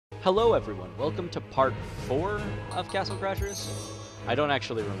Hello everyone, welcome to part 4 of Castle Crashers. I don't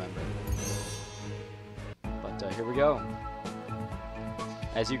actually remember. But here we go.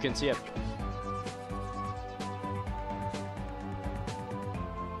 As you can see,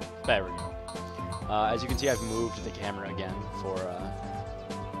 there we go. As you can see, I've moved the camera again for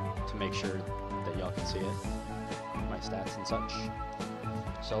to make sure that y'all can see it, my stats and such.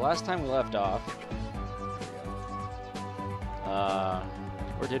 So last time we left off,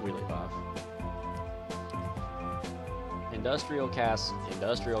 where did we leave off? Industrial Castle,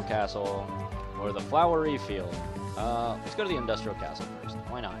 or the Flowery Field. Let's go to the Industrial Castle first.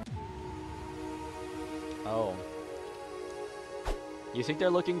 Why not? Oh. You think they're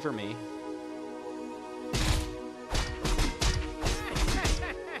looking for me?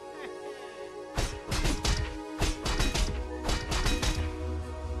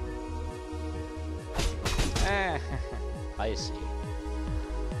 I see.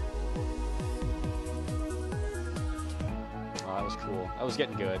 Oh, that was cool. That was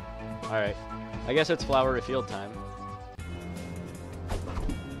getting good. Alright. I guess it's Flowery Field time.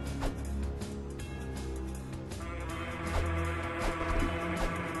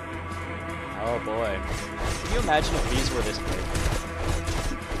 Oh boy. Can you imagine if these were this big?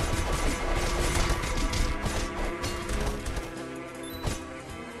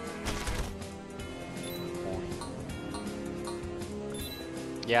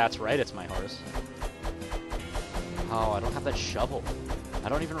 Yeah, that's right, it's my horse. Oh, I don't have that shovel. I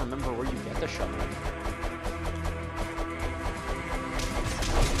don't even remember where you get the shovel.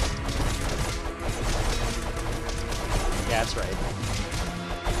 Yeah, that's right.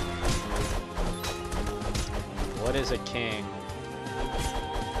 What is a king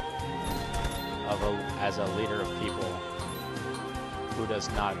as a leader of people who does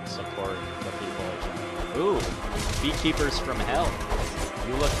not support the people? Ooh, beekeepers from hell.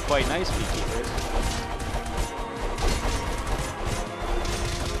 You look quite nice, beekeepers.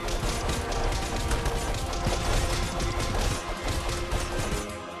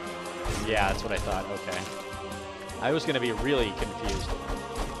 Yeah, that's what I thought. Okay. I was going to be really confused.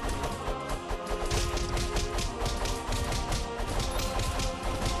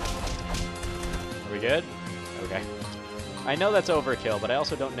 Are we good? Okay. I know that's overkill, but I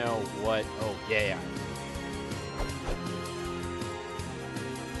also don't know what... Oh, yeah.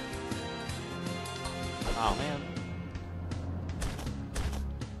 Oh, man.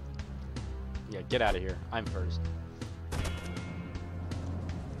 Yeah, get out of here. I'm first.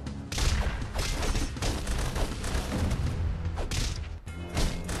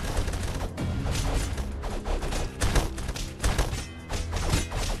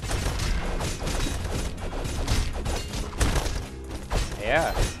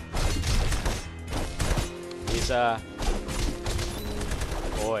 Yeah. He's,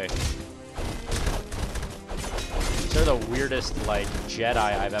 boy. They're the weirdest, like, Jedi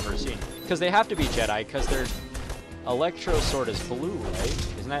I've ever seen. Because they have to be Jedi, because their electro sword is blue, right?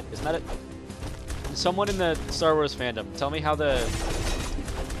 Isn't that it? Someone in the Star Wars fandom, tell me how the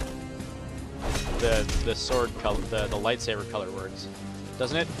sword color, the lightsaber color works.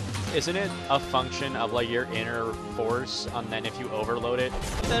 Isn't it a function of, like, your inner force, and then isn't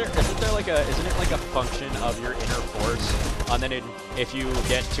it like a function of your inner force, and then if you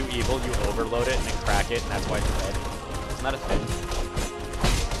get too evil, you overload it and then crack it, and that's why it's red? Isn't that a thing?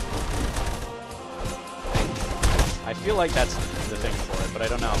 I feel like that's the thing for it, but I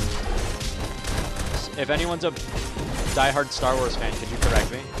don't know. If anyone's a diehard Star Wars fan, could you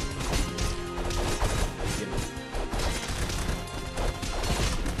correct me?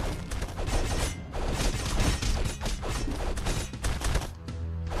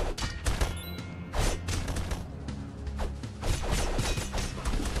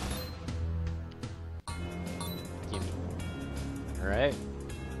 Alright.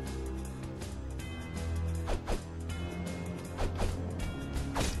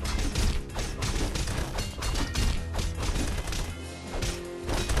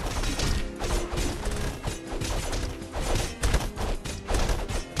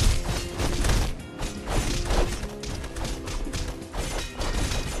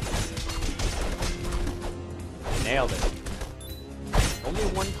 Nailed it. Only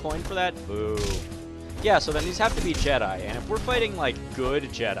 1 coin for that? Boo. Yeah, so then these have to be Jedi, and if we're fighting, like, good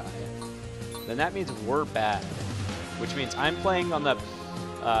Jedi, then that means we're bad. Which means I'm playing on the,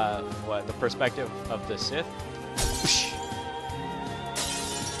 the perspective of the Sith?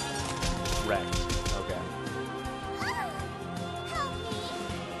 Wrecked. Okay.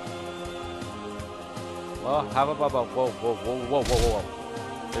 Well, how about, whoa.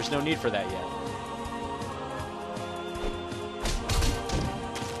 There's no need for that yet.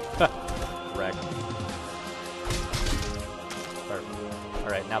 Wreck.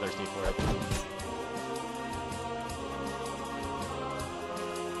 Alright, now there's need for it.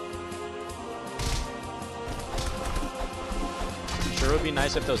 Sure would be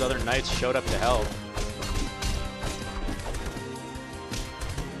nice if those other knights showed up to help.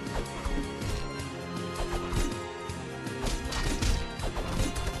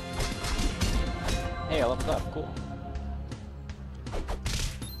 Hey, I leveled up. Cool.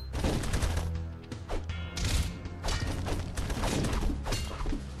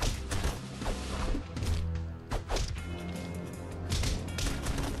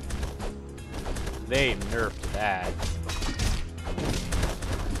 They nerfed that.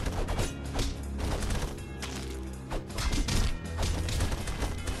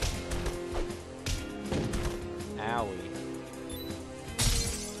 Owie.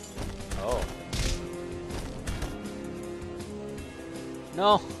 Oh.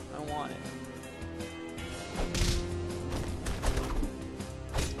 No, I don't want it.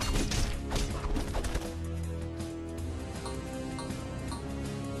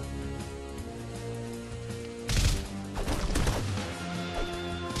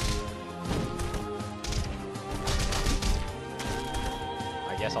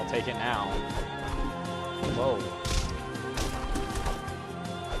 I guess I'll take it now. Whoa.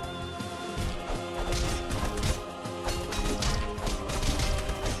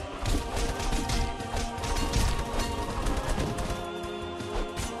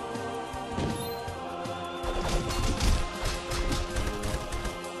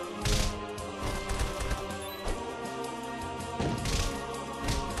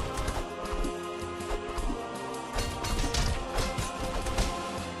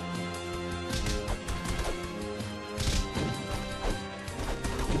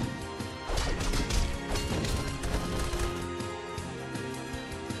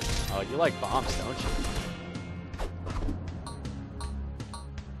 Oh, you like bombs, don't you?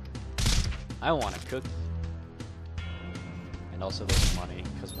 I want to cook. And also there's money,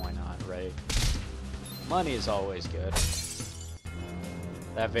 because why not, right? Money is always good.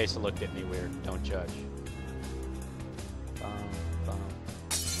 That Vesa looked at me weird. Don't judge.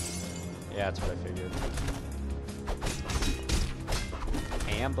 Yeah, that's what I figured.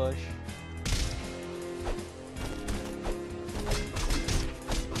 Ambush.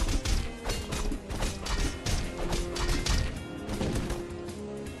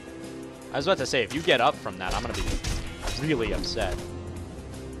 I was about to say, if you get up from that, I'm gonna be really upset.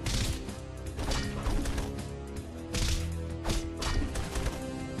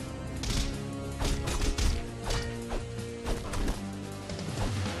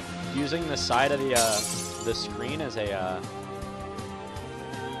 Using the side of the screen as a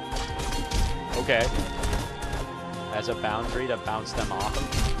okay, as a boundary to bounce them off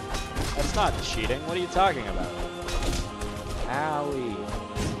of. That's not cheating. What are you talking about? Owie.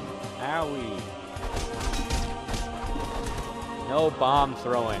 Owie. No bomb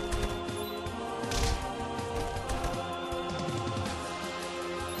throwing.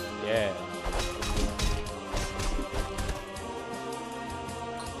 Yeah.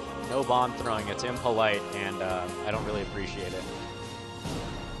 No bomb throwing. It's impolite, and I don't really appreciate it.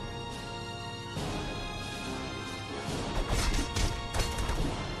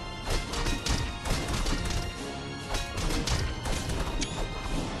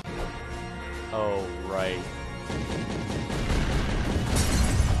 Oh, right.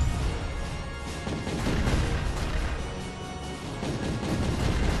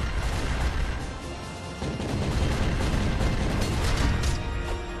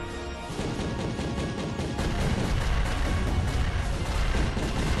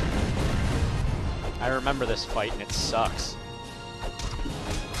 I remember this fight and it sucks.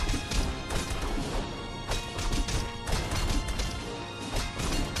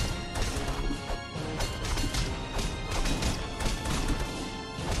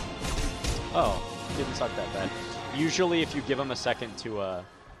 Oh, didn't suck that bad. Usually if you give him a second to,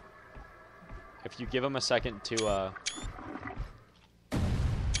 if you give him a second to,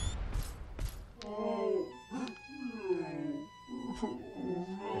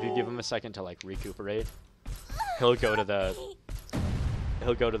 like recuperate, he'll go to the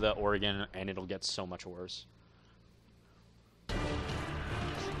Oregon and it'll get so much worse.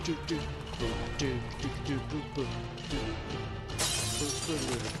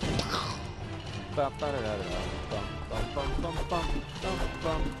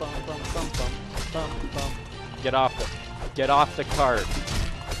 Get off the cart.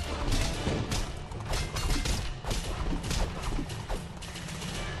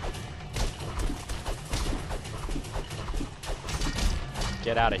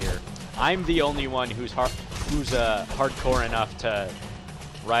 Get out of here. I'm the only one who's hardcore enough to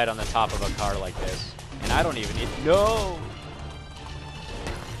ride on the top of a car like this. And I don't even need... No!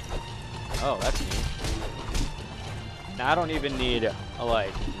 Oh, that's neat. Now, I don't even need,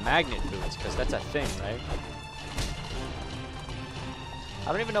 like, magnet boots, because that's a thing, right?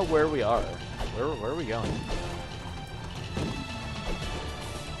 I don't even know where we are. Where are we going?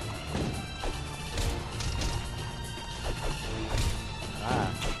 Ah.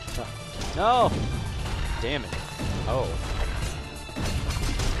 No! Damn it. Oh.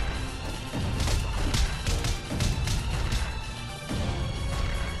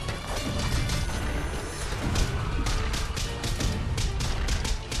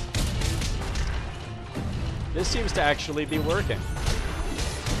 This seems to actually be working.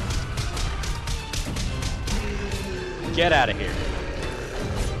 Get out of here.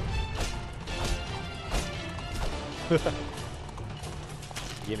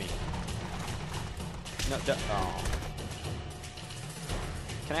 Gimme. No, oh.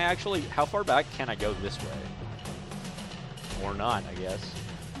 Can I actually, how far back can I go this way? Or not, I guess.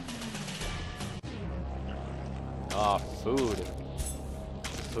 Oh, food.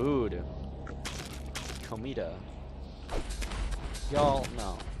 Food. Comida. Y'all,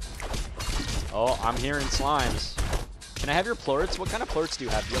 no. Oh, I'm hearing slimes. Can I have your plorts? What kind of plorts do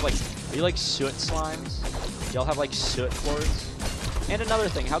you have? Do you have, like, are you like soot slimes? Do y'all have, like, soot plorts? And another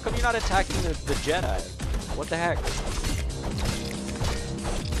thing, how come you're not attacking the Jedi? What the heck?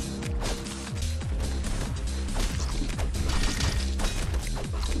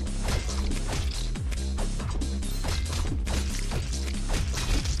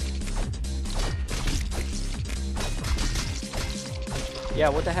 Yeah,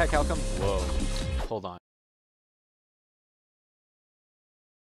 what the heck? How come? Whoa. Hold on.